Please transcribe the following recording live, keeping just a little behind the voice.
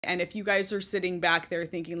And if you guys are sitting back there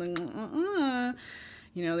thinking, like,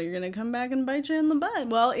 you know, you're gonna come back and bite you in the butt.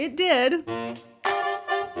 Well, it did.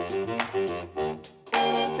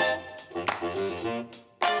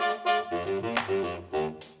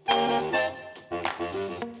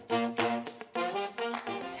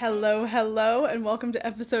 Hello, and welcome to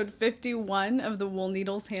episode 51 of the Wool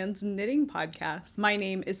Needles Hands Knitting Podcast. My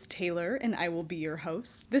name is Taylor, and I will be your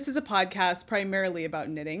host. This is a podcast primarily about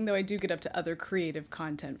knitting, though I do get up to other creative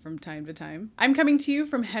content from time to time. I'm coming to you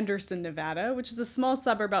from Henderson, Nevada, which is a small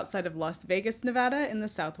suburb outside of Las Vegas, Nevada, in the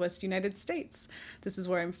Southwest United States. This is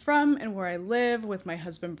where I'm from and where I live with my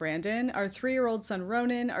husband Brandon, our 3-year-old son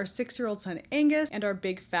Ronan, our 6-year-old son Angus, and our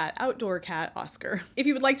big fat outdoor cat Oscar. If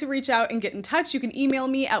you would like to reach out and get in touch, you can email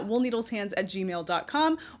me at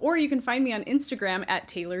woolneedleshands@gmail.com, or you can find me on Instagram at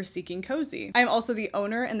TaylorSeekingCozy. I'm also the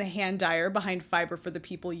owner and the hand dyer behind Fiber for the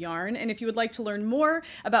People yarn, and if you would like to learn more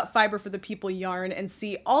about Fiber for the People yarn and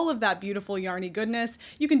see all of that beautiful yarny goodness,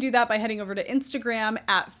 you can do that by heading over to Instagram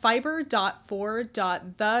at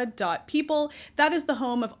fiber.for.the.people. That is the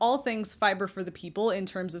home of all things Fiber for the People in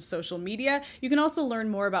terms of social media. You can also learn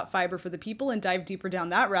more about Fiber for the People and dive deeper down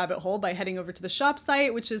that rabbit hole by heading over to the shop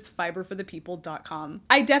site, which is fiberforthepeople.com.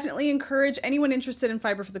 I definitely encourage anyone interested in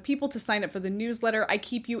Fiber for the People to sign up for the newsletter. I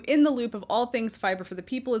keep you in the loop of all things Fiber for the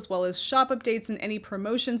People, as well as shop updates and any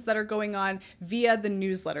promotions that are going on via the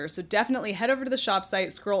newsletter. So definitely head over to the shop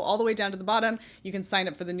site, scroll all the way down to the bottom. You can sign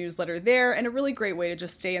up for the newsletter there. And a really great way to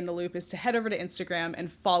just stay in the loop is to head over to Instagram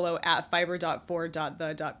and follow at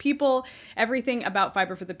fiber.for.the.people. Everything about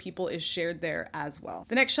Fiber for the People is shared there as well.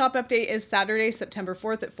 The next shop update is Saturday, September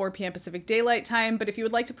 4th at 4 p.m. Pacific Daylight Time. But if you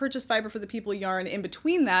would like to purchase Fiber for the People yarn in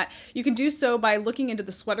between that, you can do so by looking into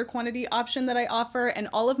the sweater quantity option that I offer, and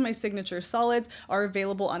all of my signature solids are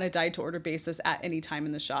available on a dyed-to-order basis at any time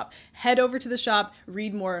in the shop. Head over to the shop,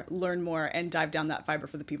 read more, learn more, and dive down that Fiber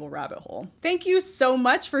for the People rabbit hole. Thank you so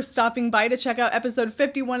much for stopping by to check out episode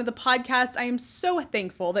 51 of the podcast. I am so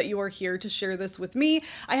thankful that you are here to share this with me.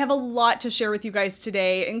 I have a lot to share with you guys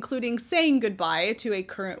today, including saying goodbye to a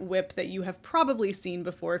current whip that you have probably seen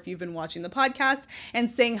before if you've been watching the podcast, and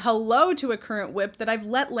saying hello to a current whip that I've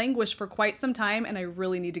let languish for quite some time and I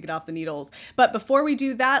really need to get off the needles. But before we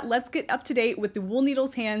do that, let's get up to date with the Wool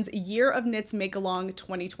Needles Hands Year of Knits Make-Along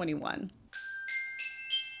 2021.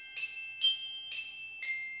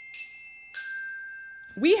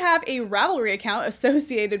 We have a Ravelry account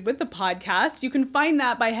associated with the podcast. You can find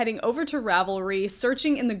that by heading over to Ravelry,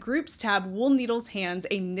 searching in the groups tab Wool Needles Hands,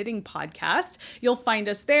 a knitting podcast. You'll find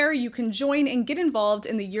us there. You can join and get involved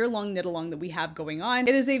in the year-long knit-along that we have going on.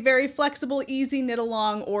 It is a very flexible, easy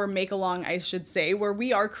knit-along, or make-along, I should say, where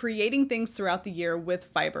we are creating things throughout the year with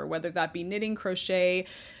fiber, whether that be knitting, crochet,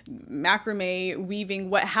 macrame, weaving,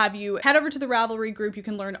 what have you. Head over to the Ravelry group. You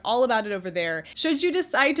can learn all about it over there. Should you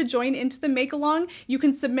decide to join into the make-along, you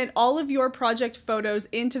can submit all of your project photos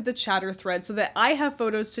into the chatter thread so that I have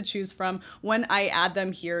photos to choose from when I add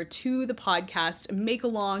them here to the podcast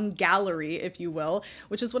make-along gallery, if you will,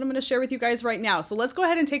 which is what I'm going to share with you guys right now. So let's go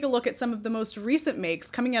ahead and take a look at some of the most recent makes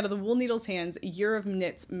coming out of the Wool Needles Hands Year of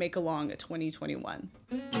Knits Make-Along 2021.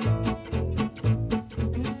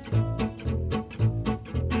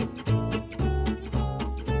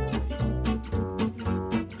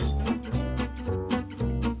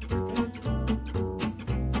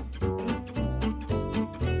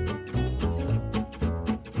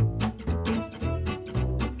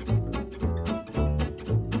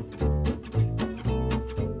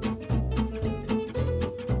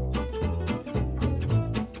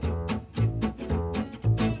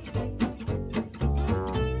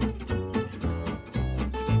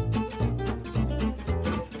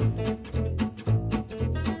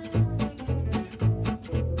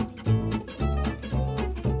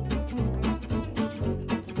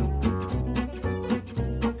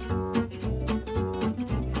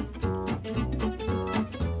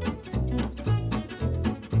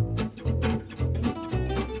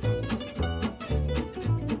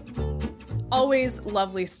 Always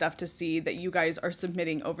lovely stuff to see that you guys are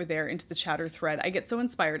submitting over there into the chatter thread. I get so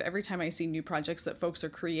inspired every time I see new projects that folks are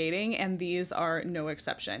creating, and these are no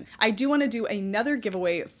exception. I do want to do another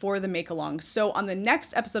giveaway for the make-along. So on the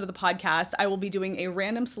next episode of the podcast, I will be doing a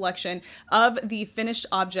random selection of the finished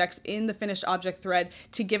objects in the finished object thread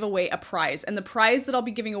to give away a prize. And the prize that I'll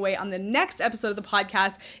be giving away on the next episode of the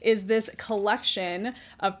podcast is this collection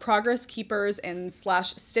of progress keepers and /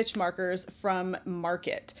 stitch markers from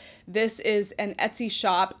Market. This is an Etsy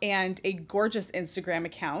shop and a gorgeous Instagram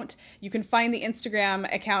account. You can find the Instagram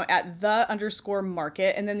account at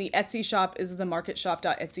 _market, and then the Etsy shop is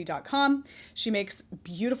themarketshop.etsy.com. She makes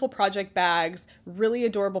beautiful project bags, really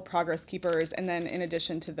adorable progress keepers, and then in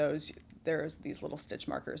addition to those, there's these little stitch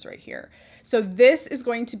markers right here. So this is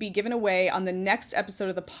going to be given away on the next episode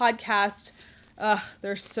of the podcast.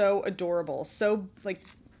 They're so adorable, so like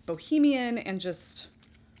bohemian and just,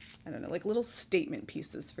 I don't know, like little statement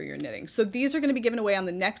pieces for your knitting. So these are going to be given away on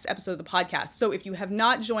the next episode of the podcast. So if you have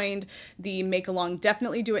not joined the make along,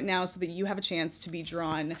 definitely do it now so that you have a chance to be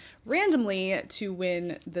drawn randomly to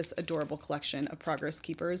win this adorable collection of progress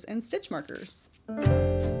keepers and stitch markers.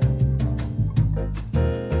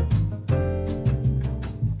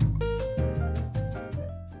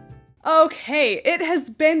 Okay, it has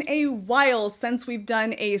been a while since we've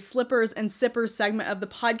done a slippers and sippers segment of the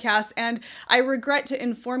podcast, and I regret to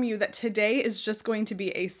inform you that today is just going to be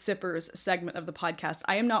a sippers segment of the podcast.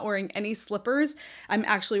 I am not wearing any slippers. I'm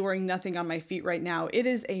actually wearing nothing on my feet right now. It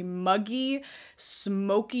is a muggy,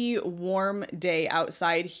 smoky, warm day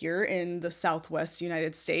outside here in the Southwest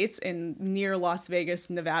United States in near Las Vegas,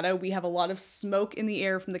 Nevada. We have a lot of smoke in the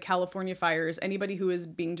air from the California fires. Anybody who is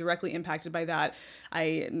being directly impacted by that,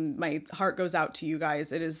 my heart goes out to you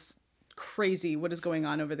guys. It is crazy what is going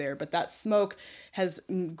on over there, but that smoke has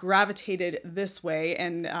gravitated this way,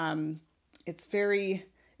 and it's very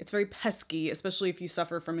pesky, especially if you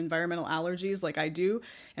suffer from environmental allergies like I do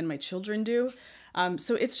and my children do.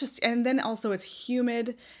 So it's just, and then also it's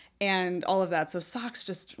humid and all of that. So socks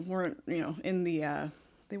just weren't, in the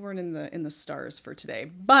they weren't in the stars for today.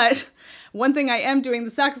 But one thing I am doing, the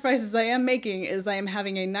sacrifices I am making, is I am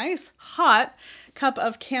having a nice hot cup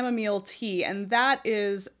of chamomile tea, and that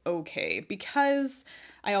is okay because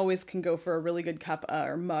I always can go for a really good cup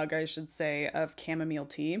or mug, I should say, of chamomile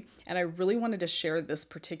tea. And I really wanted to share this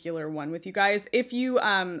particular one with you guys. If you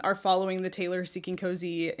are following the Taylor Seeking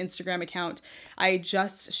Cozy Instagram account, I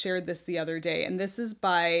just shared this the other day, and this is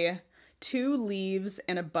by 2 Leaves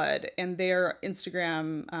and a Bud, and their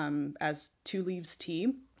Instagram as 2 Leaves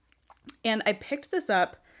Tea. And I picked this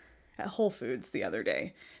up at Whole Foods the other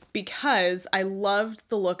day because I loved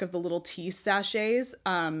the look of the little tea sachets.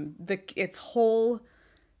 It's whole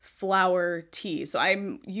flower tea. So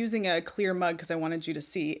I'm using a clear mug because I wanted you to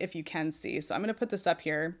see, if you can see. So I'm going to put this up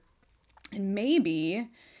here, and maybe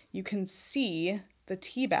you can see the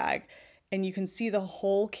tea bag and you can see the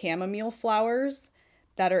whole chamomile flowers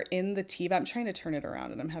that are in the tea bag. I'm trying to turn it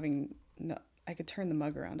around, and I could turn the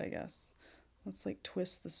mug around, I guess. Let's like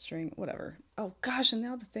twist the string, whatever. Oh gosh, and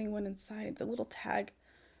now the thing went inside, the little tag.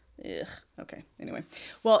 Ugh. Okay, anyway.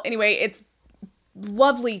 Well, anyway, it's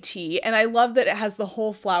lovely tea, and I love that it has the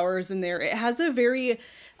whole flowers in there. It has a very,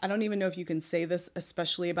 I don't even know if you can say this,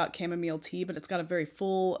 especially about chamomile tea, but it's got a very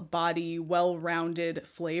full body, well-rounded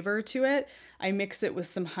flavor to it. I mix it with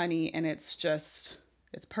some honey, and it's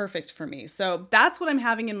perfect for me. So that's what I'm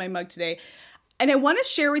having in my mug today. And I want to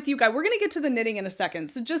share with you guys, we're going to get to the knitting in a second.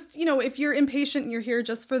 So just, if you're impatient and you're here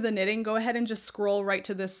just for the knitting, go ahead and just scroll right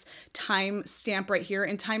to this time stamp right here.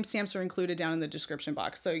 And timestamps are included down in the description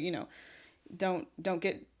box. So,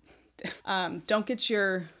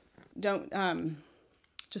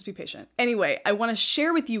 just be patient. Anyway, I want to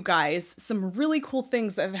share with you guys some really cool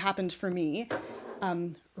things that have happened for me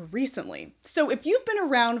recently. So if you've been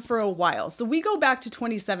around for a while, so we go back to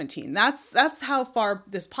 2017. That's how far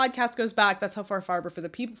this podcast goes back. That's how far Fiber for the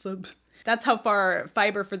People. That's how far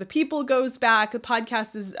Fiber for the People goes back. The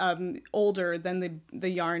podcast is older than the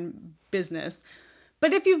yarn business.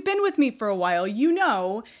 But if you've been with me for a while, you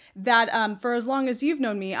know that for as long as you've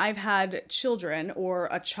known me, I've had children or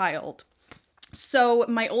a child. So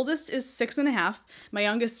my oldest is 6.5. My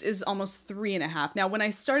youngest is almost 3.5. Now, when I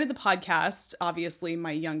started the podcast, obviously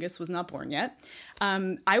my youngest was not born yet.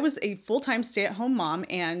 I was a full-time stay-at-home mom,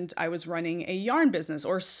 and I was running a yarn business,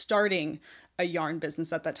 or starting a yarn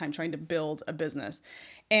business at that time, trying to build a business.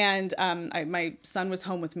 And my son was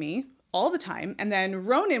home with me all the time. And then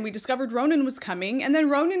we discovered Ronan was coming, and then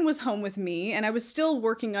Ronan was home with me, and I was still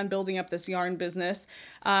working on building up this yarn business.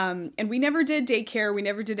 And we never did daycare. We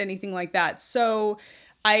never did anything like that. So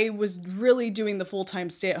I was really doing the full-time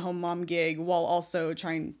stay-at-home mom gig while also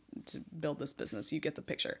trying to build this business. You get the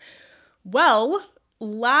picture. Well,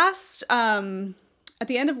 at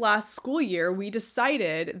the end of last school year, we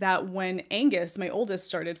decided that when Angus, my oldest,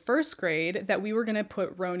 started first grade, that we were going to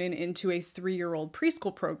put Ronan into a 3-year-old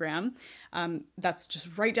preschool program. That's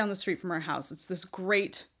just right down the street from our house. It's this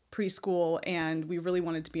great preschool, and we really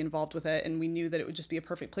wanted to be involved with it. And we knew that it would just be a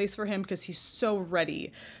perfect place for him because he's so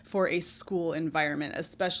ready for a school environment,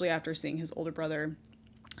 especially after seeing his older brother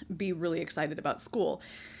be really excited about school.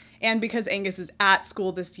 And because Angus is at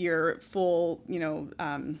school this year, full,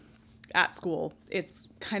 at school, it's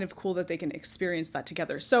kind of cool that they can experience that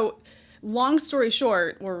together. So long story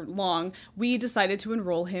short, or long, we decided to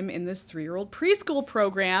enroll him in this 3-year-old preschool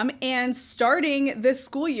program. And starting this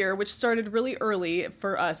school year, which started really early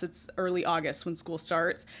for us, it's early August when school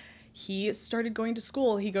starts, he started going to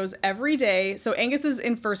school. He goes every day. So Angus is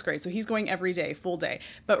in 1st grade, so he's going every day, full day.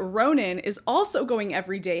 But Ronan is also going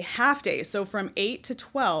every day, half day. So from 8 to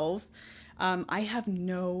 12, I have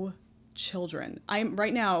no children.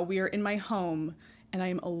 Right now, we are in my home and I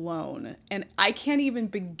am alone. And I can't even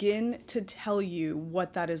begin to tell you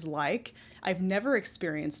what that is like. I've never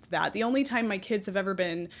experienced that. The only time my kids have ever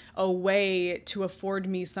been away to afford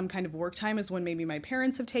me some kind of work time is when maybe my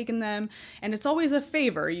parents have taken them. And it's always a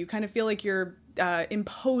favor. You kind of feel like you're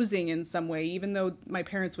imposing in some way, even though my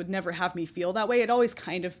parents would never have me feel that way. It always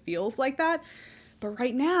kind of feels like that. But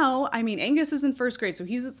right now, I mean, Angus is in 1st grade, so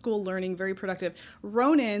he's at school learning, very productive.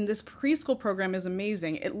 Ronan, this preschool program is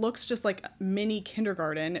amazing. It looks just like mini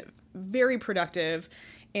kindergarten, very productive,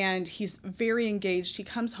 and he's very engaged. He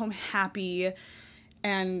comes home happy,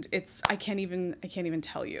 and I can't even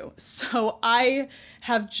tell you. So I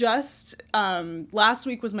have just, last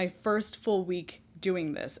week was my first full week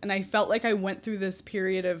doing this, and I felt like I went through this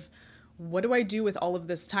period of, what do I do with all of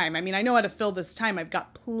this time? I mean, I know how to fill this time. I've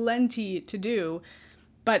got plenty to do,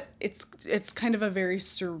 but it's kind of a very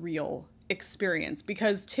surreal experience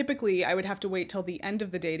because typically I would have to wait till the end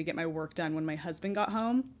of the day to get my work done when my husband got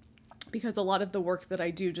home, because a lot of the work that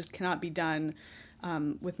I do just cannot be done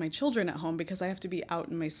with my children at home because I have to be out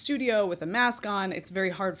in my studio with a mask on. It's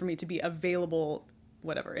very hard for me to be available,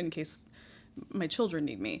 whatever, in case my children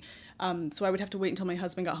need me. So I would have to wait until my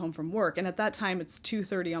husband got home from work. And at that time, it's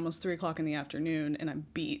 2:30, almost 3 o'clock in the afternoon, and I'm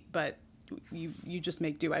beat, but you just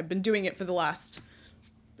make do. I've been doing it for the last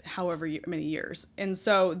however many years. And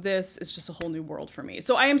so this is just a whole new world for me.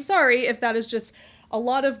 So I am sorry if that is just a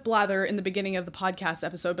lot of blather in the beginning of the podcast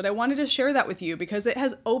episode, but I wanted to share that with you because it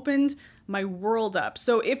has opened my world up.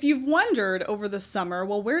 So if you've wondered over the summer,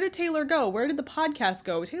 well, where did Taylor go? Where did the podcast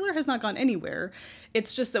go? Taylor has not gone anywhere.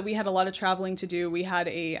 It's just that we had a lot of traveling to do. We had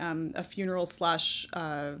a funeral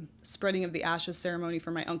 / spreading of the ashes ceremony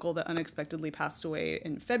for my uncle that unexpectedly passed away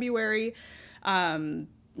in February.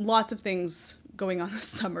 Lots of things going on this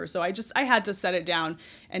summer. So I had to set it down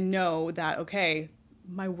and know that, okay,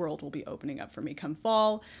 my world will be opening up for me come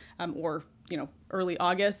fall, or, early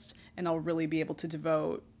August, and I'll really be able to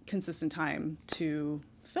devote consistent time to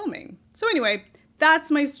filming. So anyway,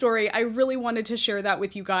 that's my story. I really wanted to share that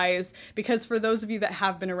with you guys because for those of you that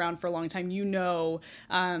have been around for a long time,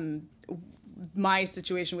 my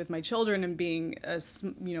situation with my children and being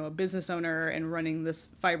a business owner and running this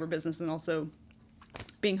fiber business and also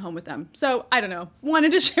being home with them. So I don't know,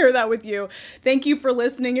 wanted to share that with you. Thank you for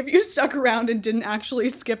listening if you stuck around and didn't actually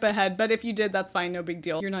skip ahead, but if you did, that's fine, no big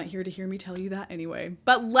deal. You're not here to hear me tell you that anyway.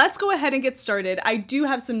 But let's go ahead and get started. I do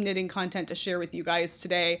have some knitting content to share with you guys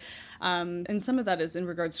today. And some of that is in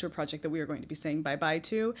regards to a project that we are going to be saying bye-bye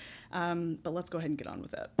to. But let's go ahead and get on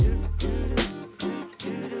with it.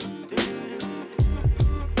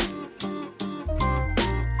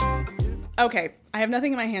 Okay, I have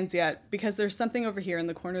nothing in my hands yet because there's something over here in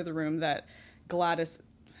the corner of the room that Gladys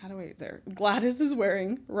is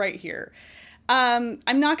wearing right here. I'm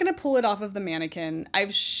not going to pull it off of the mannequin.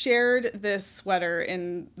 I've shared this sweater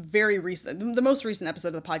in the most recent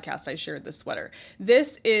episode of the podcast. I shared this sweater.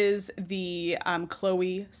 This is the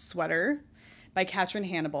Chloe sweater by Katrin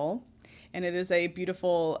Hannibal, and it is a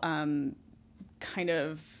beautiful kind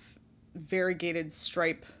of variegated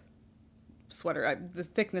stripe sweater. The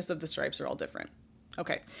thickness of the stripes are all different.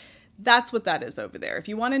 Okay, that's what that is over there. If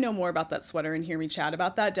you want to know more about that sweater and hear me chat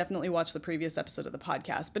about that, definitely watch the previous episode of the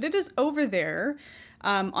podcast. But it is over there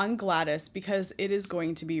on Gladys because it is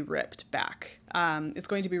going to be ripped back. It's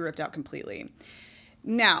going to be ripped out completely.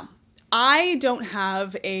 Now, I don't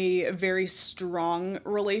have a very strong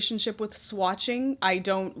relationship with swatching. I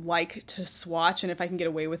don't like to swatch, and if I can get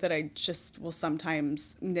away with it, I just will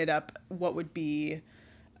sometimes knit up what would be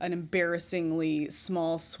an embarrassingly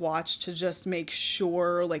small swatch to just make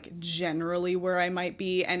sure, like, generally where I might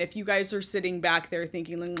be. And if you guys are sitting back there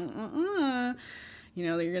thinking, like,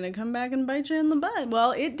 you're gonna come back and bite you in the butt.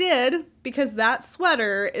 Well, it did, because that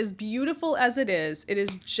sweater, as beautiful as it is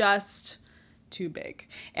just too big.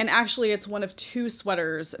 And actually, it's one of 2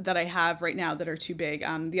 sweaters that I have right now that are too big.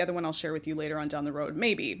 The other one I'll share with you later on down the road.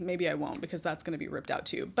 Maybe I won't, because that's gonna be ripped out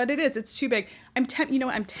too. But it's too big. I'm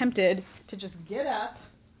tempted to just get up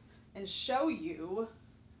and show you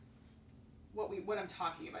what I'm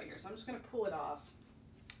talking about here. So I'm just going to pull it off.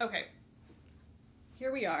 Okay,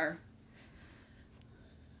 here we are.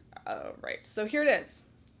 Right, so here it is.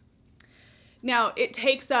 Now, it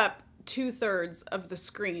takes up 2/3 of the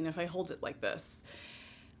screen if I hold it like this.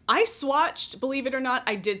 I swatched, believe it or not,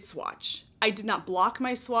 I did swatch. I did not block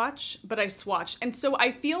my swatch, but I swatched. And so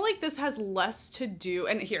I feel like this has less to do,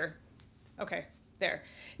 and here, okay, there.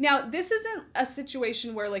 Now, this isn't a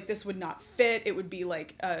situation where like this would not fit. It would be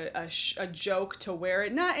like a joke to wear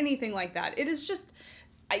it. Not anything like that. It is just,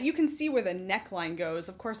 you can see where the neckline goes.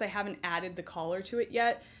 Of course, I haven't added the collar to it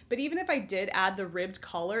yet, but even if I did add the ribbed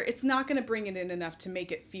collar, it's not gonna bring it in enough to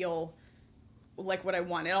make it feel like what I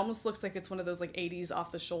want. It almost looks like it's one of those like 80s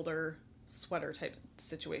off the shoulder sweater type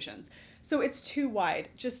situations. So it's too wide,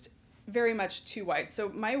 just very much too wide. So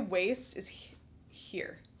my waist is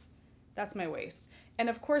here. That's my waist. And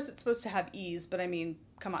of course it's supposed to have ease, but I mean,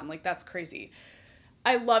 come on, like that's crazy.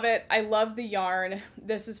 I love it. I love the yarn.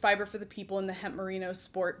 This is Fiber for the People in the Hemp Merino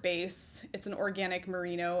Sport Base. It's an organic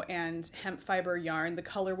merino and hemp fiber yarn. The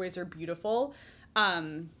colorways are beautiful.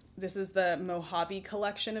 This is the Mojave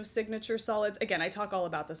collection of signature solids. Again, I talk all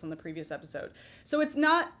about this on the previous episode. So it's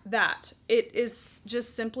not that. It is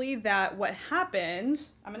just simply that what happened,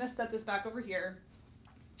 I'm going to set this back over here,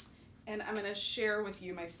 and I'm going to share with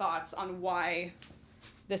you my thoughts on why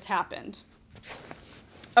this happened.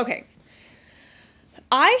 Okay.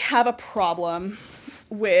 I have a problem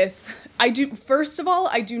with, first of all,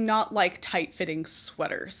 I do not like tight-fitting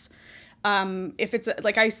sweaters. If it's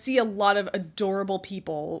like, I see a lot of adorable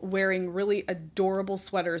people wearing really adorable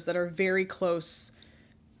sweaters that are very close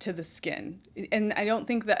to the skin. And I don't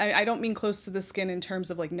think that, I don't mean close to the skin in terms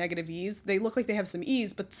of like negative ease. They look like they have some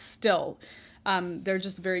ease, but still, they're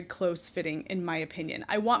just very close fitting in my opinion.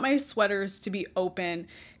 I want my sweaters to be open,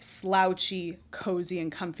 slouchy, cozy,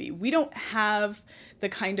 and comfy. We don't have the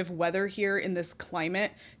kind of weather here in this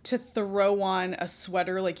climate to throw on a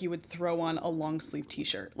sweater like you would throw on a long sleeve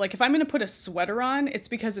t-shirt. Like if I'm gonna put a sweater on, it's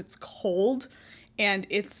because it's cold and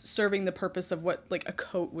it's serving the purpose of what like a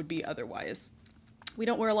coat would be otherwise. We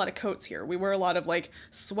don't wear a lot of coats here. We wear a lot of like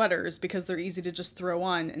sweaters because they're easy to just throw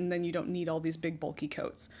on and then you don't need all these big bulky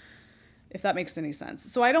coats, if that makes any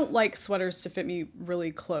sense. So I don't like sweaters to fit me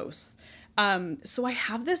really close. So I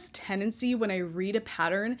have this tendency when I read a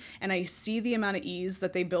pattern and I see the amount of ease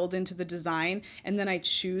that they build into the design and then I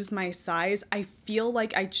choose my size, I feel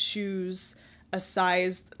like I choose a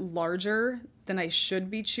size larger than I should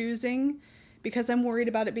be choosing because I'm worried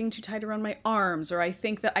about it being too tight around my arms, or I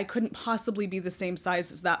think that I couldn't possibly be the same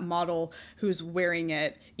size as that model who's wearing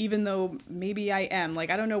it, even though maybe I am. Like,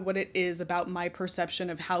 I don't know what it is about my perception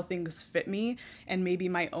of how things fit me and maybe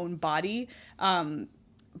my own body.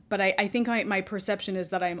 But I think my perception is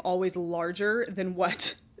that I'm always larger than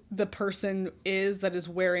what the person is that is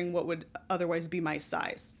wearing what would otherwise be my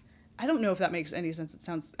size. I don't know if that makes any sense. It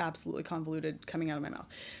sounds absolutely convoluted coming out of my mouth.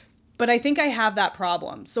 But I think I have that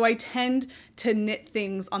problem. So I tend to knit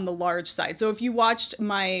things on the large side. So if you watched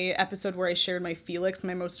my episode where I shared my Felix,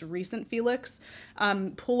 my most recent Felix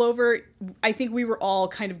pullover, I think we were all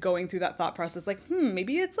kind of going through that thought process like,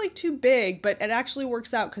 maybe it's like too big, but it actually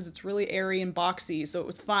works out because it's really airy and boxy, so it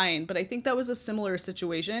was fine. But I think that was a similar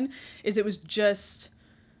situation, is it was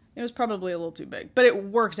probably a little too big, but it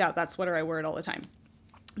worked out. That sweater, I wear it all the time.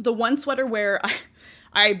 The one sweater where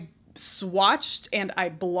I swatched and I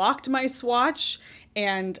blocked my swatch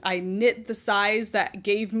and I knit the size that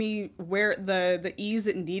gave me where the ease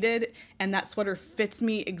it needed, and that sweater fits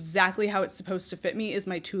me exactly how it's supposed to fit me, is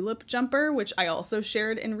my tulip jumper, which I also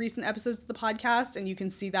shared in recent episodes of the podcast, and you can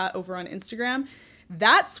see that over on Instagram.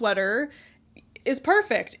 That sweater is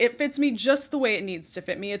perfect. It fits me just the way it needs to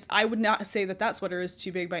fit me. I would not say that sweater is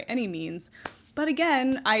too big by any means. But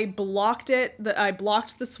again, I blocked it. I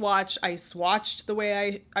blocked the swatch. I swatched the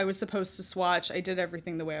way I was supposed to swatch. I did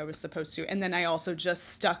everything the way I was supposed to. And then I also just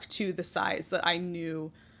stuck to the size that I knew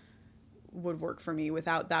would work for me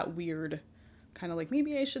without that weird kind of like,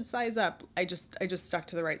 maybe I should size up. I just stuck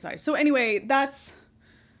to the right size. So anyway, that's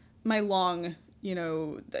my long,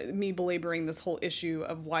 me belaboring this whole issue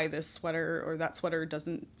of why this sweater or that sweater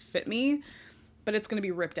doesn't fit me, but it's going to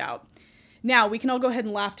be ripped out. Now, we can all go ahead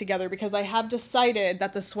and laugh together because I have decided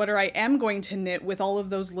that the sweater I am going to knit with all of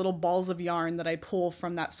those little balls of yarn that I pull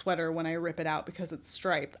from that sweater when I rip it out because it's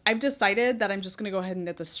striped. I've decided that I'm just going to go ahead and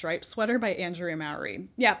knit the striped sweater by Andrea Mowry.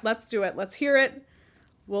 Yeah, let's do it. Let's hear it.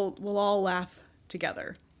 We'll all laugh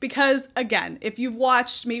together. Because, again, if you've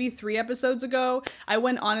watched maybe 3 episodes ago, I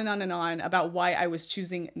went on and on and on about why I was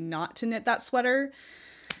choosing not to knit that sweater.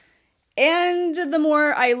 And the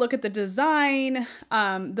more I look at the design,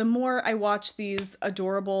 the more I watch these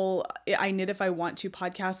adorable I Knit If I Want To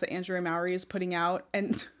podcasts that Andrea Mowry is putting out.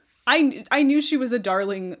 And I knew she was a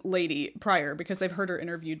darling lady prior because I've heard her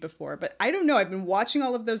interviewed before, but I don't know. I've been watching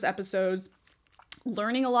all of those episodes,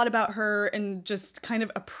 learning a lot about her and just kind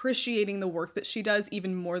of appreciating the work that she does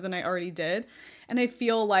even more than I already did. And I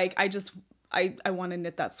feel like I want to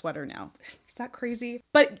knit that sweater now. Is that crazy?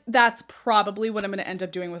 But that's probably what I'm going to end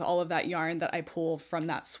up doing with all of that yarn that I pull from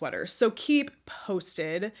that sweater. So keep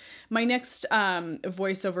posted. My next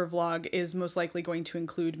voiceover vlog is most likely going to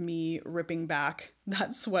include me ripping back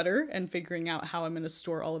that sweater and figuring out how I'm going to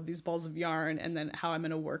store all of these balls of yarn and then how I'm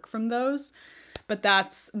going to work from those. But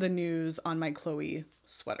that's the news on my Chloe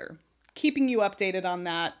sweater. Keeping you updated on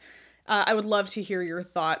that. I would love to hear your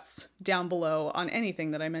thoughts down below on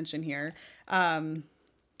anything that I mention here.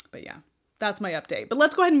 But yeah, that's my update. But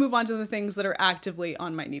let's go ahead and move on to the things that are actively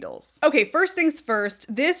on my needles. Okay, first things first,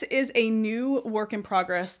 this is a new work in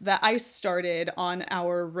progress that I started on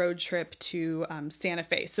our road trip to Santa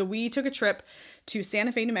Fe. So we took a trip to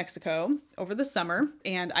Santa Fe, New Mexico over the summer,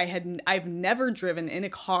 and I've never driven in a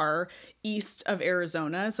car east of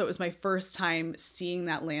Arizona. So it was my first time seeing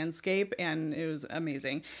that landscape, and it was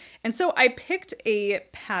amazing. And so I picked a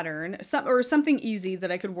pattern, something easy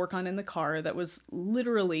that I could work on in the car that was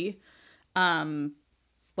literally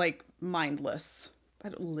like mindless.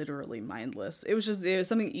 Literally mindless. It was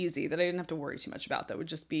something easy that I didn't have to worry too much about, that would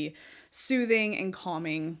just be soothing and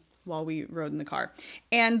calming while we rode in the car.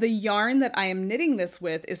 And the yarn that I am knitting this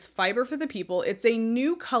with is Fiber for the People. It's a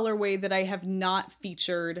new colorway that I have not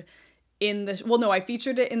featured in the, well, no, I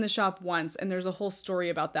featured it in the shop once, and there's a whole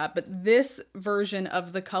story about that. But this version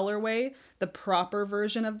of the colorway, the proper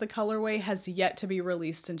version of the colorway, has yet to be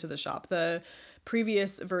released into the shop. The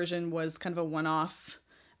previous version was kind of a one-off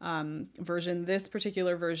version. This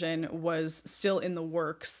particular version was still in the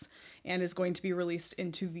works and is going to be released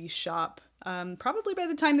into the shop. Probably by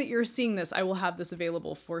the time that you're seeing this, I will have this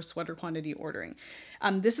available for sweater quantity ordering.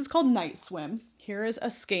 This is called Night Swim. Here is a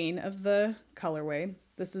skein of the colorway.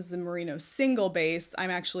 This is the merino single base. I'm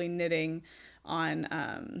actually knitting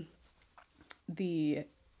on the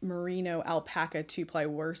merino alpaca 2-ply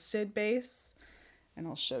worsted base, and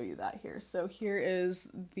I'll show you that here. So here is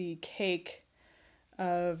the cake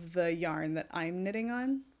of the yarn that I'm knitting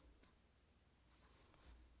on.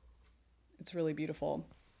 It's really beautiful.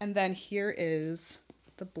 And then here is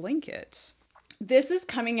the blanket. This is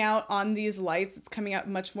coming out on these lights. It's coming out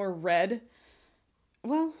much more red.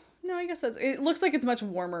 Well, no, I guess it looks like it's much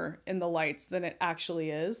warmer in the lights than it actually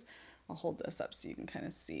is. I'll hold this up so you can kind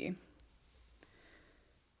of see.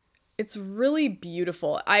 It's really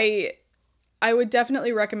beautiful. I would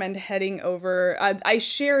definitely recommend heading over. I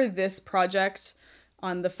share this project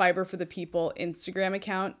on the Fiber for the People Instagram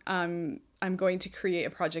account. I'm going to create a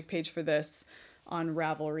project page for this on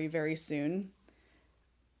Ravelry very soon,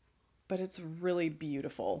 but it's really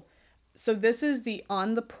beautiful. So this is the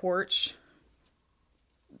On the Porch,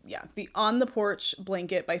 the On the Porch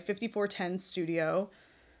blanket by 5410 Studio.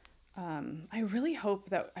 I really hope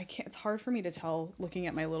that it's hard for me to tell looking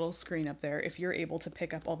at my little screen up there if you're able to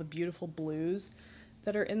pick up all the beautiful blues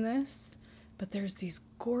that are in this, but there's these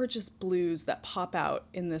gorgeous blues that pop out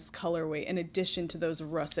in this colorway in addition to those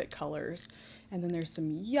russet colors. And then there's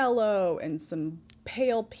some yellow and some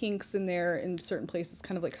pale pinks in there in certain places,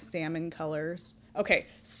 kind of like salmon colors. Okay,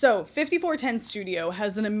 so 5410 Studio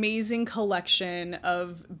has an amazing collection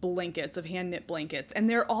of blankets, of hand knit blankets, and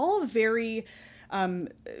they're all very, I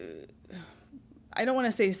don't want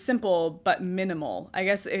to say simple, but minimal. I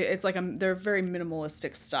guess it's like they're very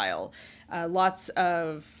minimalistic style. Lots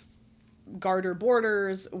of garter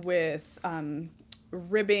borders with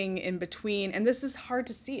ribbing in between, and this is hard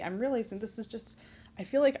to see. I'm realizing this is just, I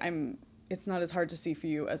feel like it's not as hard to see for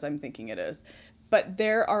you as I'm thinking it is, but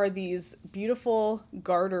there are these beautiful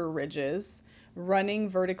garter ridges running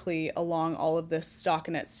vertically along all of this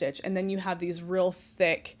stockinette stitch, and then you have these real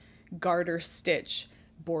thick garter stitch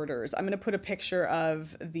borders. I'm going to put a picture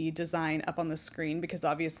of the design up on the screen because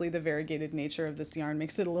obviously the variegated nature of this yarn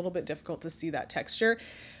makes it a little bit difficult to see that texture.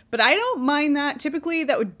 But I don't mind that. Typically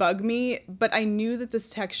that would bug me, but I knew that this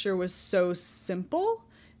texture was so simple,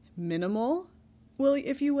 minimal,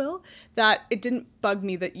 if you will, that it didn't bug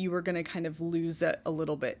me that you were going to kind of lose it a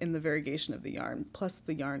little bit in the variegation of the yarn. Plus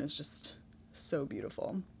the yarn is just so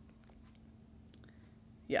beautiful.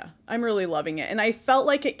 Yeah, I'm really loving it. And I felt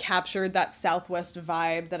like it captured that Southwest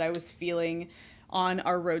vibe that I was feeling on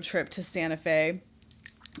our road trip to Santa Fe.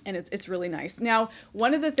 And it's really nice. Now,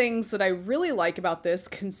 one of the things that I really like about this,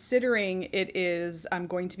 considering it is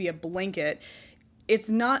going to be a blanket, it's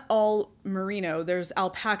not all merino. There's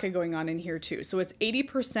alpaca going on in here too. So it's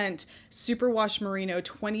 80% superwash merino,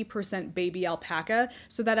 20% baby alpaca.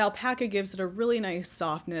 So that alpaca gives it a really nice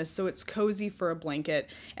softness. So it's cozy for a blanket.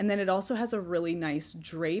 And then it also has a really nice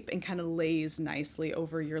drape and kind of lays nicely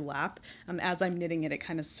over your lap. As I'm knitting it, it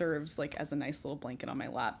kind of serves like as a nice little blanket on my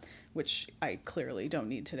lap, which I clearly don't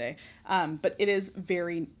need today. But it is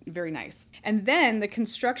very, very nice. And then the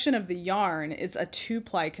construction of the yarn is a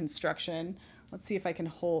 2-ply construction. Let's see if I can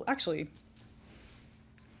hold, actually,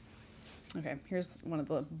 okay, here's one of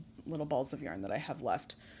the little balls of yarn that I have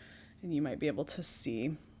left. And you might be able to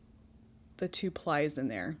see the 2 plies in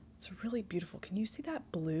there. It's really beautiful. Can you see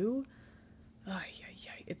that blue?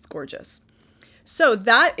 It's gorgeous. So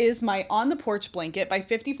that is my On the Porch blanket by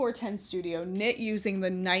 5410 Studio, knit using the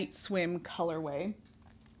Night Swim colorway.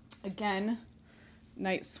 Again,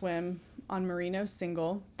 Night Swim on merino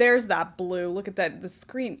single. There's that blue. Look at that, the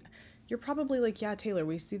screen. You're probably like, yeah, Taylor,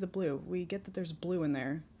 we see the blue. We get that there's blue in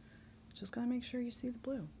there. Just gotta make sure you see the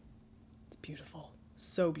blue. It's beautiful.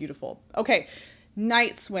 So beautiful. Okay,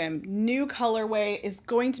 Night Swim, new colorway, is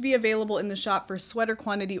going to be available in the shop for sweater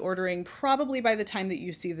quantity ordering probably by the time that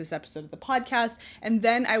you see this episode of the podcast. And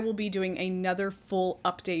then I will be doing another full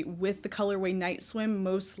update with the colorway Night Swim,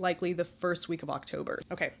 most likely the first week of October.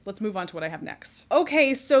 Okay, let's move on to what I have next.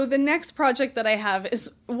 Okay, so the next project that I have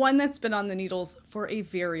is one that's been on the needles for a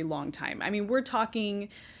very long time. I mean, we're talking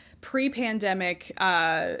pre-pandemic.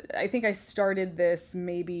 I think I started this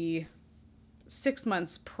maybe 6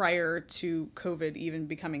 months prior to COVID even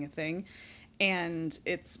becoming a thing, and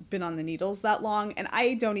it's been on the needles that long, and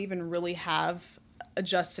I don't even really have a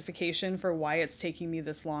justification for why it's taking me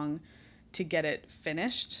this long to get it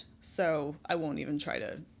finished, so I won't even try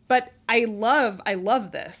to. But I love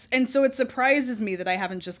this, and so it surprises me that I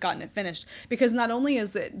haven't just gotten it finished, because not only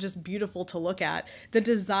is it just beautiful to look at, the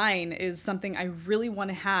design is something I really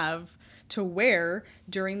want to have to wear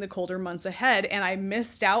during the colder months ahead, and I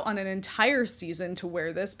missed out on an entire season to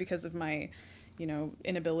wear this because of my,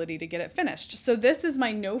 inability to get it finished. So this is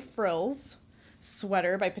my No Frills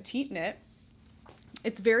sweater by Petite Knit.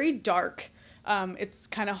 It's very dark. It's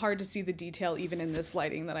kind of hard to see the detail even in this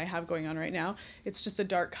lighting that I have going on right now. It's just a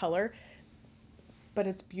dark color, but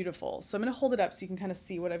it's beautiful. So I'm going to hold it up so you can kind of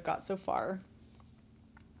see what I've got so far.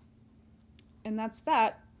 And that's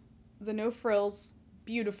that. The No Frills,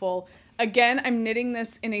 beautiful. Again, I'm knitting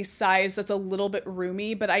this in a size that's a little bit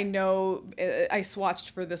roomy, but I know I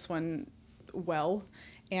swatched for this one well,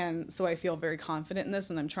 and so I feel very confident in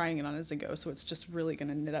this, and I'm trying it on as I go, so it's just really going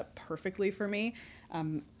to knit up perfectly for me,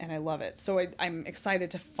 and I love it. So I'm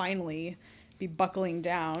excited to finally be buckling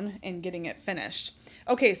down and getting it finished.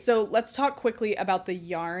 Okay, so let's talk quickly about the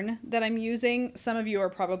yarn that I'm using. Some of you are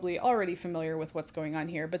probably already familiar with what's going on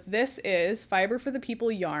here, but this is Fiber for the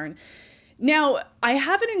People yarn. Now, I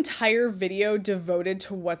have an entire video devoted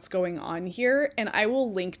to what's going on here, and I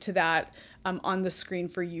will link to that on the screen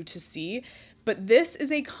for you to see. But this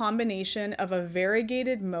is a combination of a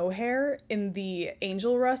variegated mohair in the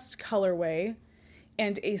Angel Rust colorway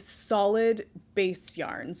and a solid base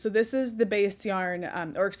yarn. So this is the base yarn,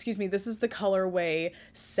 this is the colorway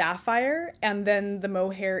Sapphire, and then the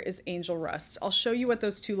mohair is Angel Rust. I'll show you what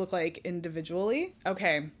those two look like individually.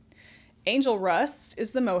 Okay. Angel Rust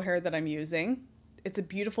is the mohair that I'm using. It's a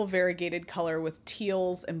beautiful variegated color with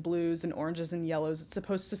teals and blues and oranges and yellows. It's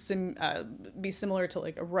supposed to be similar to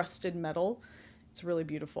like a rusted metal. It's really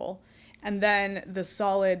beautiful. And then the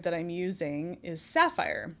solid that I'm using is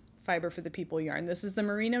Sapphire, Fiber for the People yarn. This is the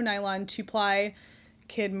merino nylon 2-ply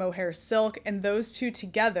kid mohair silk, and those two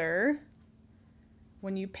together,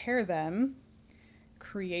 when you pair them,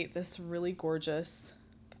 create this really gorgeous,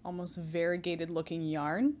 almost variegated looking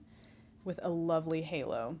yarn with a lovely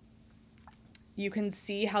halo. You can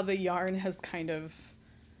see how the yarn has kind of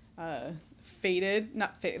faded,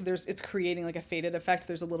 it's creating like a faded effect.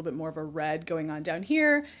 There's a little bit more of a red going on down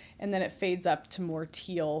here, and then it fades up to more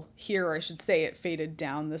teal here, or I should say it faded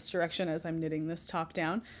down this direction as I'm knitting this top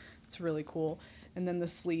down. It's really cool. And then the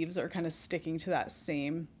sleeves are kind of sticking to that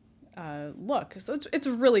same look. So it's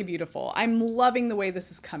really beautiful. I'm loving the way this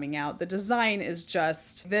is coming out. The design is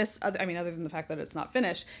just this, other than the fact that it's not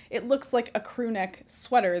finished, it looks like a crew neck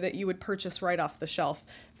sweater that you would purchase right off the shelf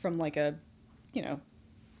from like a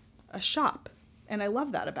shop. And I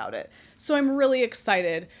love that about it. So I'm really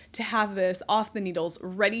excited to have this off the needles,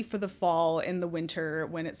 ready for the fall and the winter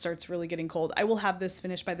when it starts really getting cold. I will have this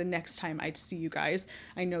finished by the next time I see you guys.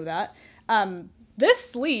 I know that.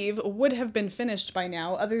 This sleeve would have been finished by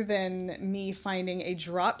now, other than me finding a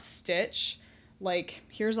drop stitch. Like,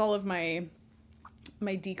 here's all of my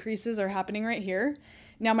decreases are happening right here.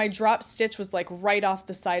 Now my drop stitch was like right off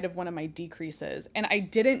the side of one of my decreases, and I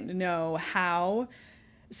didn't know how.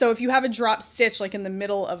 So if you have a drop stitch like in the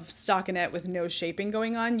middle of stockinette with no shaping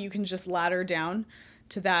going on, you can just ladder down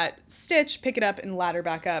to that stitch, pick it up and ladder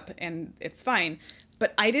back up, and it's fine.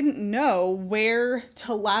 But I didn't know where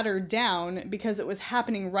to ladder down because it was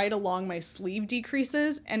happening right along my sleeve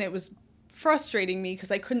decreases, and it was frustrating me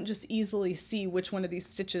because I couldn't just easily see which one of these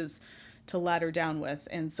stitches to ladder down with,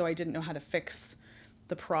 and so I didn't know how to fix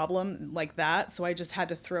the problem like that. So I just had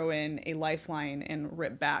to throw in a lifeline and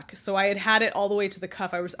rib back. So I had it all the way to the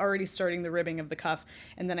cuff. I was already starting the ribbing of the cuff,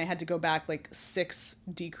 and then I had to go back like 6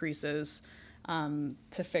 decreases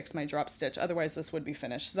to fix my drop stitch. Otherwise this would be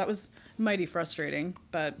finished. So that was mighty frustrating,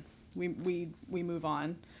 but we move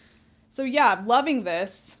on. So yeah, loving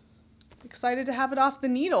this. Excited to have it off the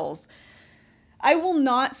needles. I will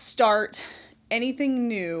not start anything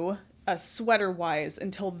new sweater-wise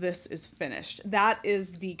until this is finished. That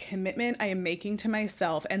is the commitment I am making to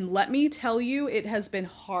myself. And let me tell you, it has been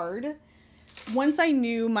hard. Once I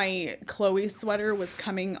knew my Chloe sweater was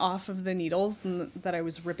coming off of the needles and that I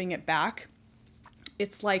was ripping it back,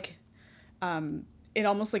 it's like, it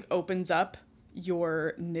almost like opens up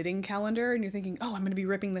your knitting calendar and you're thinking, oh, I'm going to be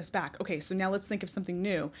ripping this back. Okay, so now let's think of something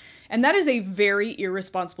new. And that is a very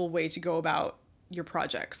irresponsible way to go about your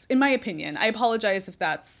projects, in my opinion. I apologize if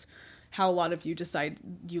that's how a lot of you decide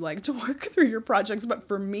you like to work through your projects, but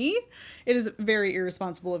for me, it is very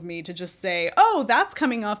irresponsible of me to just say, oh, that's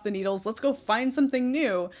coming off the needles, let's go find something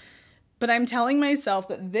new. But I'm telling myself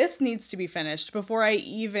that this needs to be finished before I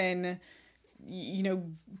even,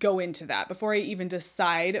 go into that, before I even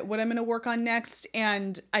decide what I'm going to work on next.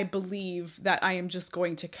 And I believe that I am just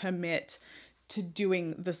going to commit to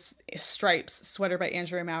doing the Stripes sweater by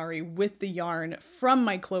Andrea Mowry with the yarn from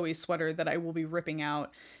my Chloe sweater that I will be ripping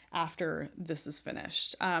out after this is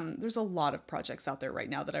finished. There's a lot of projects out there right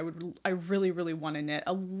now that I really, really want to knit.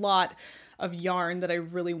 A lot of yarn that I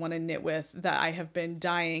really want to knit with that I have been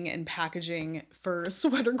dyeing and packaging for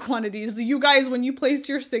sweater quantities. You guys, when you place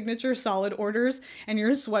your signature solid orders and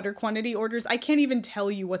your sweater quantity orders, I can't even tell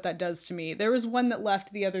you what that does to me. There was one that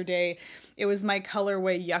left the other day. It was my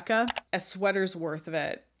colorway Yucca, a sweater's worth of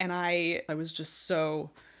it. And I was just so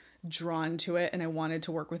drawn to it and I wanted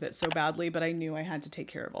to work with it so badly, but I knew I had to take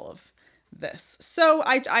care of all of this. So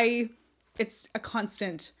it's a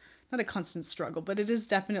constant, not a constant struggle, but it is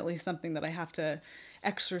definitely something that I have to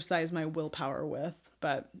exercise my willpower with,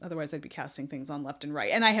 but otherwise I'd be casting things on left and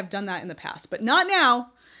right. And I have done that in the past, but not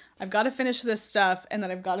now. I've got to finish this stuff and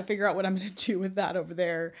then I've got to figure out what I'm going to do with that over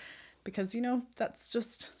there. Because, it's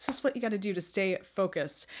just what you got to do to stay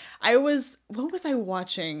focused. What was I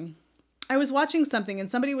watching? I was watching something and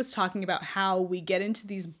somebody was talking about how we get into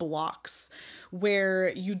these blocks where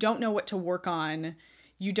you don't know what to work on.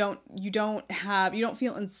 You don't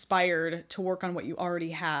feel inspired to work on what you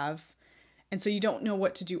already have. And so you don't know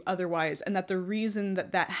what to do otherwise. And that the reason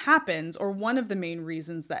that happens, or one of the main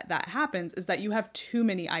reasons that happens, is that you have too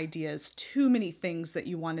many ideas, too many things that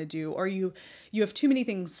you want to do, or you have too many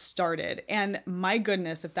things started. And my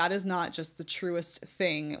goodness, if that is not just the truest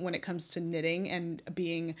thing when it comes to knitting and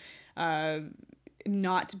being,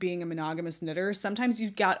 not being a monogamous knitter, sometimes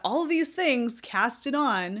you've got all of these things casted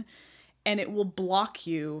on and it will block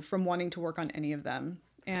you from wanting to work on any of them.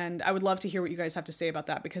 And I would love to hear what you guys have to say about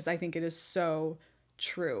that because I think it is so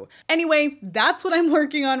true. Anyway, that's what I'm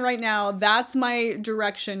working on right now. That's my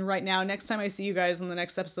direction right now. Next time I see you guys on the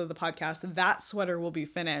next episode of the podcast, that sweater will be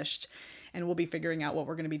finished and we'll be figuring out what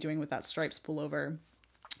we're going to be doing with that Stripes pullover.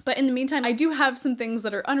 But in the meantime, I do have some things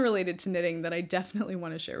that are unrelated to knitting that I definitely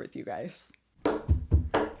want to share with you guys.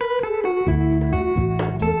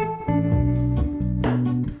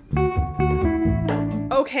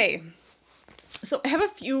 Okay. So I have a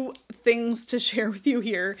few things to share with you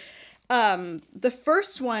here. The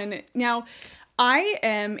first one, now I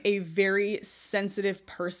am a very sensitive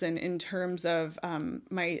person in terms of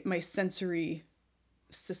my sensory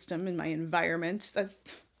system and my environment.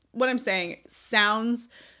 What I'm saying, sounds,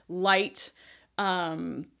 light,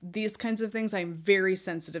 these kinds of things, I'm very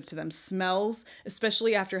sensitive to them. Smells,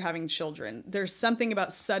 especially after having children. There's something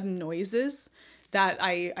about sudden noises that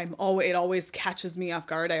it always catches me off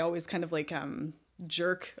guard. I always kind of like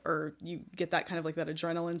jerk, or you get that kind of like that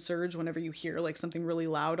adrenaline surge whenever you hear like something really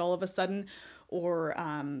loud all of a sudden, or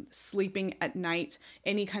sleeping at night,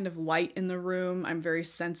 any kind of light in the room. I'm very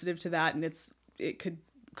sensitive to that, and it could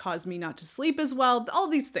cause me not to sleep as well. All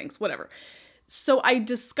these things, whatever. So I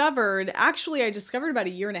discovered about a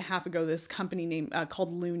year and a half ago, this company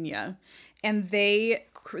called Lunia, and they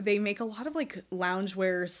they make a lot of like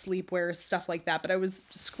loungewear, sleepwear, stuff like that. But I was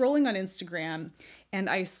scrolling on Instagram and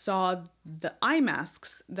I saw the eye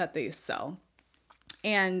masks that they sell.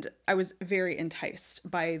 And I was very enticed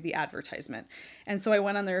by the advertisement. And so I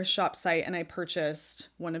went on their shop site and I purchased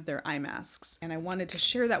one of their eye masks. And I wanted to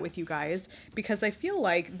share that with you guys because I feel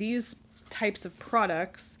like these types of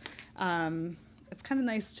products, it's kind of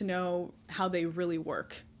nice to know how they really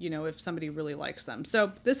work, you know, if somebody really likes them.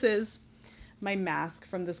 So this is my mask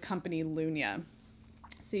from this company, Lunia.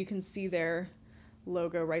 So you can see their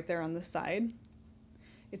logo right there on the side.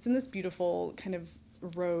 It's in this beautiful kind of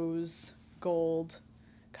rose gold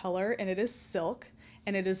color, and it is silk,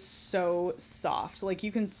 and it is so soft. Like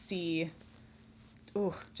you can see,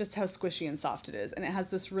 oh, just how squishy and soft it is. And it has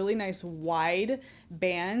this really nice wide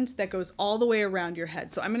band that goes all the way around your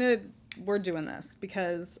head. So we're doing this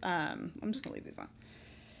because I'm just gonna leave these on.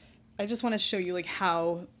 I just want to show you like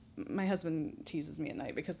how my husband teases me at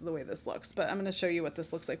night because of the way this looks, but I'm going to show you what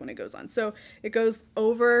this looks like when it goes on. So it goes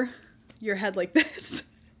over your head like this.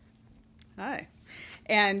 Hi.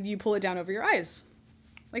 And you pull it down over your eyes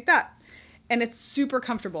like that. And it's super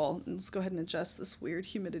comfortable. Let's go ahead and adjust this weird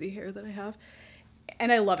humidity hair that I have.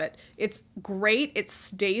 And I love it. It's great. It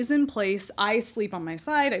stays in place. I sleep on my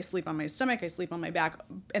side. I sleep on my stomach. I sleep on my back.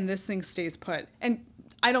 And this thing stays put. And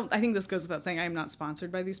I think this goes without saying, I am not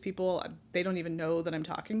sponsored by these people. They don't even know that I'm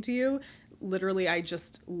talking to you. Literally, I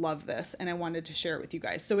just love this and I wanted to share it with you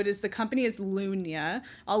guys. So the company is Lunia.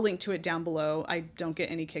 I'll link to it down below. I don't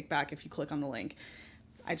get any kickback if you click on the link.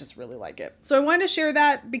 I just really like it. So I wanted to share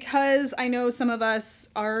that because I know some of us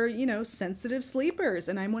are, you know, sensitive sleepers,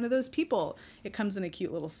 and I'm one of those people. It comes in a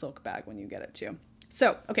cute little silk bag when you get it too.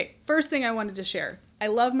 So, okay, first thing I wanted to share. I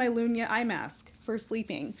love my Lunia eye mask for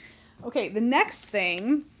sleeping. Okay, the next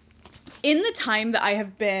thing, in the time that I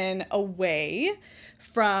have been away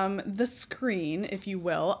from the screen, if you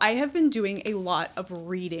will, I have been doing a lot of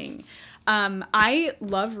reading. I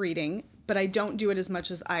love reading, but I don't do it as much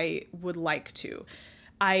as I would like to.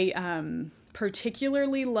 I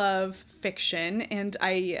particularly love fiction, and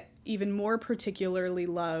I even more particularly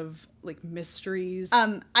love like mysteries.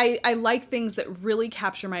 I like things that really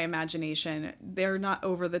capture my imagination. They're not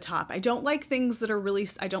over the top. I don't like things that are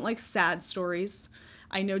I don't like sad stories.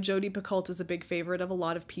 I know Jodi Picoult is a big favorite of a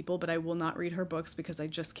lot of people, but I will not read her books because I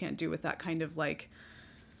just can't do with that kind of like,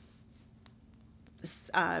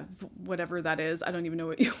 whatever that is. I don't even know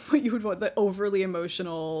what you would want, the overly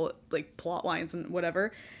emotional like plot lines and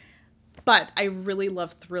whatever. But I really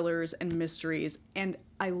love thrillers and mysteries, and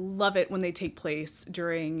I love it when they take place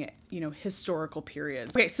during, you know, historical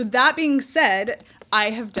periods. Okay, so that being said, I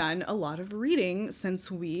have done a lot of reading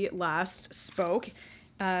since we last spoke,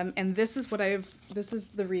 and this is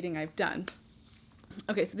the reading I've done.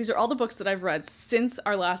 Okay, so these are all the books that I've read since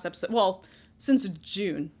our last episode. Well, since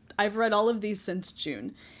June. I've read all of these since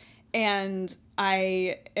June, and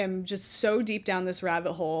I am just so deep down this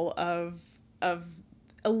rabbit hole of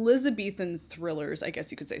Elizabethan thrillers, I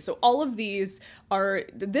guess you could say. So all of this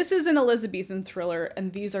is an Elizabethan thriller,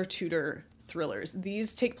 and these are Tudor thrillers.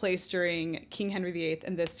 These take place during King Henry VIII,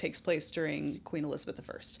 and this takes place during Queen Elizabeth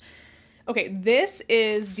I. Okay, this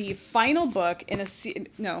is the final book in this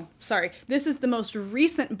is the most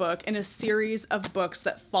recent book in a series of books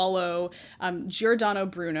that follow Giordano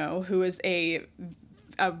Bruno, who is a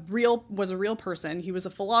real person. He was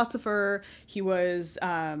a philosopher. He was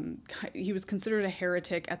considered a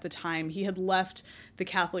heretic at the time. He had left the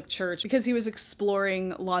Catholic Church because he was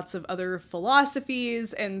exploring lots of other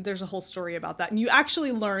philosophies, and there's a whole story about that. And you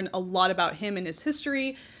actually learn a lot about him and his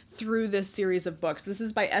history through this series of books. This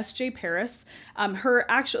is by S.J. Paris.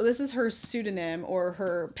 This is her pseudonym or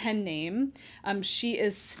her pen name. She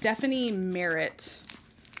is Stephanie Merritt,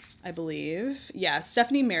 I believe. Yeah,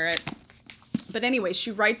 Stephanie Merritt. But anyway,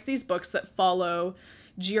 she writes these books that follow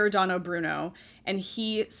Giordano Bruno, and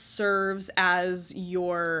he serves as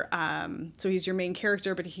your, so he's your main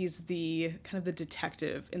character, but he's the kind of the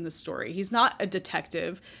detective in the story. He's not a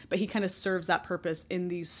detective, but he kind of serves that purpose in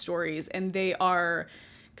these stories, and they are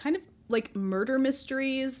kind of like murder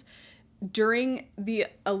mysteries during the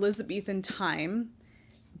Elizabethan time,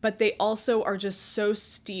 but they also are just so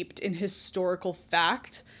steeped in historical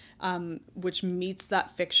fact, which meets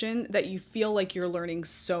that fiction, that you feel like you're learning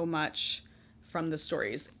so much from the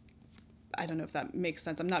stories. I don't know if that makes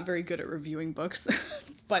sense. I'm not very good at reviewing books,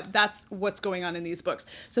 but that's what's going on in these books.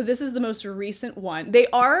 So this is the most recent one. They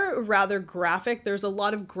are rather graphic. There's a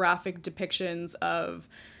lot of graphic depictions of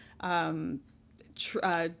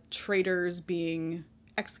traitors being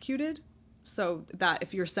executed. So that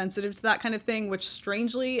if you're sensitive to that kind of thing, which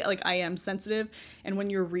strangely, like I am sensitive, and when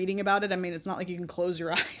you're reading about it, I mean, it's not like you can close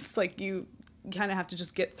your eyes. Like kind of have to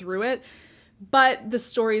just get through it. But the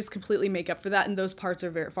stories completely make up for that, and those parts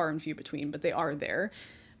are very far and few between, but they are there.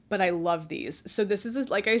 But I love these. So this is,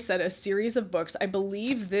 like I said, a series of books. I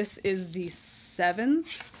believe this is the 7th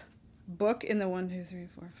book in the 1, 2, 3,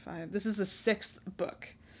 4, 5. This is the 6th book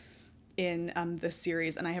in this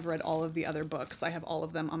series, and I have read all of the other books. I have all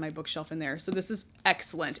of them on my bookshelf in there. So this is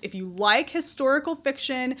excellent. If you like historical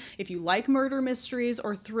fiction, if you like murder mysteries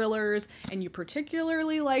or thrillers, and you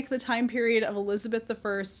particularly like the time period of Elizabeth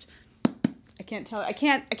I,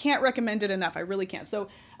 I can't recommend it enough. I really can't. So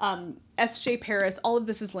S.J. Paris, all of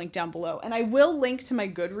this is linked down below. And I will link to my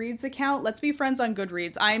Goodreads account. Let's be friends on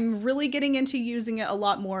Goodreads. I'm really getting into using it a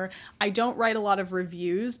lot more. I don't write a lot of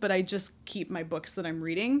reviews, but I just keep my books that I'm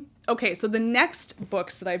reading. Okay, so the next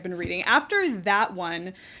books that I've been reading, after that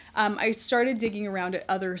one, I started digging around at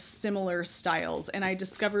other similar styles, and I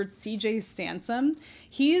discovered C.J. Sansom.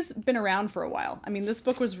 He's been around for a while. I mean, this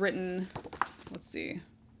book was written, let's see.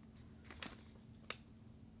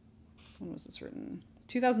 When was this written?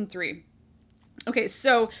 2003. Okay,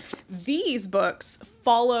 so these books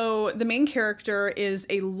follow, the main character is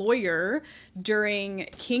a lawyer during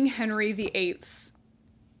King Henry VIII's,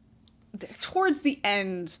 towards the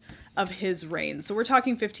end of his reign. So we're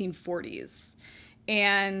talking 1540s.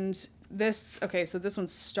 And this, okay, so this one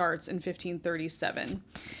starts in 1537.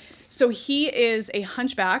 So he is a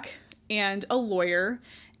hunchback and a lawyer,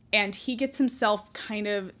 and he gets himself kind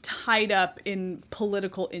of tied up in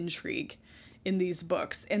political intrigue in these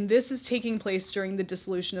books. And this is taking place during the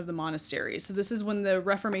dissolution of the monasteries. So this is when the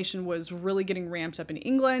Reformation was really getting ramped up in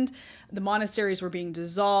England. The monasteries were being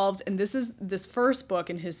dissolved. And this first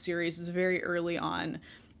book in his series is very early on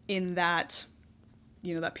in that,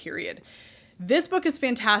 that period. This book is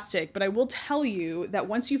fantastic, but I will tell you that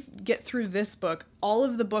once you get through this book, all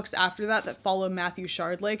of the books after that follow Matthew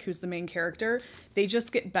Shardlake, who's the main character, they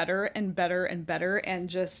just get better and better and better, and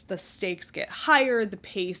just the stakes get higher, the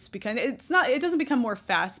pace, because it doesn't become more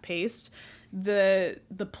fast-paced. The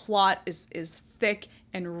plot is thick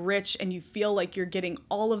and rich, and you feel like you're getting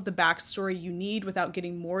all of the backstory you need without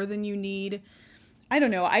getting more than you need. I don't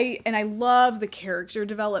know. I love the character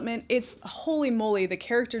development. It's holy moly, the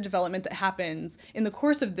character development that happens in the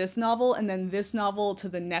course of this novel and then this novel to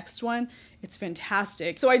the next one. It's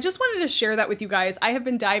fantastic. So I just wanted to share that with you guys. I have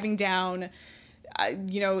been diving down,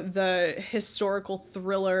 the historical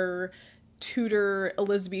thriller, Tudor,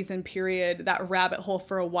 Elizabethan period, that rabbit hole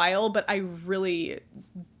for a while, but I really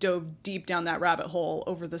dove deep down that rabbit hole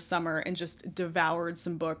over the summer and just devoured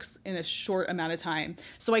some books in a short amount of time.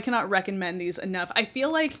 So I cannot recommend these enough. I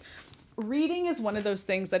feel like reading is one of those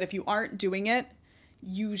things that if you aren't doing it,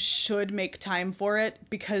 you should make time for it,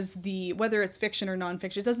 because whether it's fiction or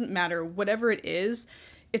nonfiction, it doesn't matter. Whatever it is,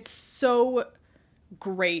 it's so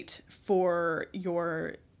great for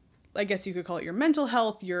your, I guess you could call it your mental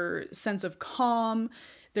health, your sense of calm.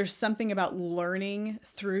 There's something about learning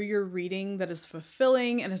through your reading that is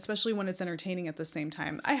fulfilling, and especially when it's entertaining at the same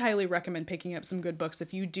time. I highly recommend picking up some good books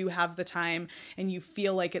if you do have the time and you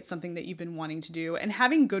feel like it's something that you've been wanting to do. And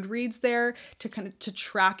having Goodreads there to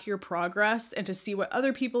track your progress and to see what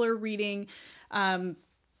other people are reading, I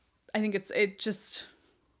think it just,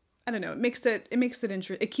 I don't know,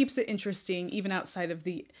 it keeps it interesting even outside of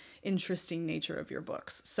the interesting nature of your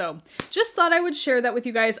books. So just thought I would share that with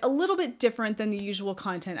you guys, a little bit different than the usual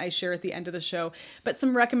content I share at the end of the show, but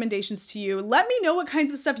some recommendations to you. Let me know what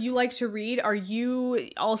kinds of stuff you like to read. Are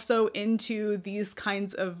you also into these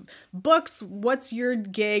kinds of books? What's your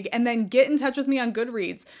gig? And then get in touch with me on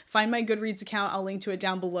Goodreads. Find my Goodreads account. I'll link to it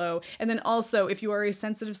down below. And then also, if you are a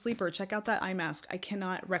sensitive sleeper, check out that eye mask. I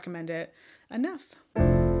cannot recommend it enough.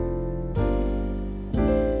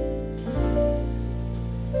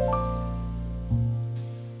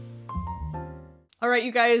 All right,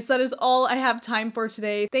 you guys, that is all I have time for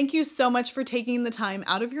today. Thank you so much for taking the time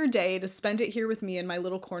out of your day to spend it here with me in my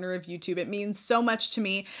little corner of YouTube. It means so much to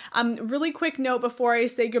me. Really quick note before I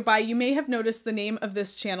say goodbye, you may have noticed the name of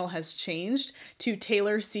this channel has changed to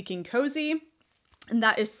Taylor Seeking Cozy. And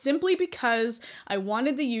that is simply because I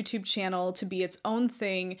wanted the YouTube channel to be its own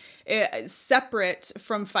thing, separate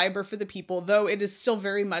from Fiber for the People, though it is still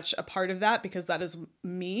very much a part of that because that is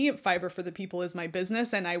me. Fiber for the People is my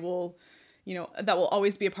business, and I will, that will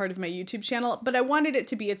always be a part of my YouTube channel, but I wanted it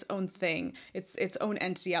to be its own thing, its own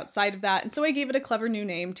entity outside of that. And so I gave it a clever new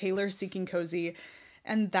name, Taylor Seeking Cozy,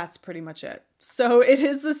 and that's pretty much it. So it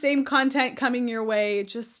is the same content coming your way,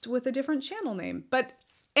 just with a different channel name. But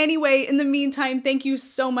anyway, in the meantime, thank you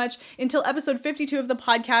so much. Until episode 52 of the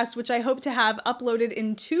podcast, which I hope to have uploaded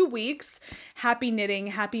in 2 weeks. Happy knitting,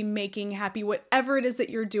 happy making, happy whatever it is that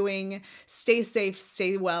you're doing. Stay safe,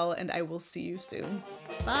 stay well, and I will see you soon.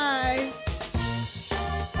 Bye.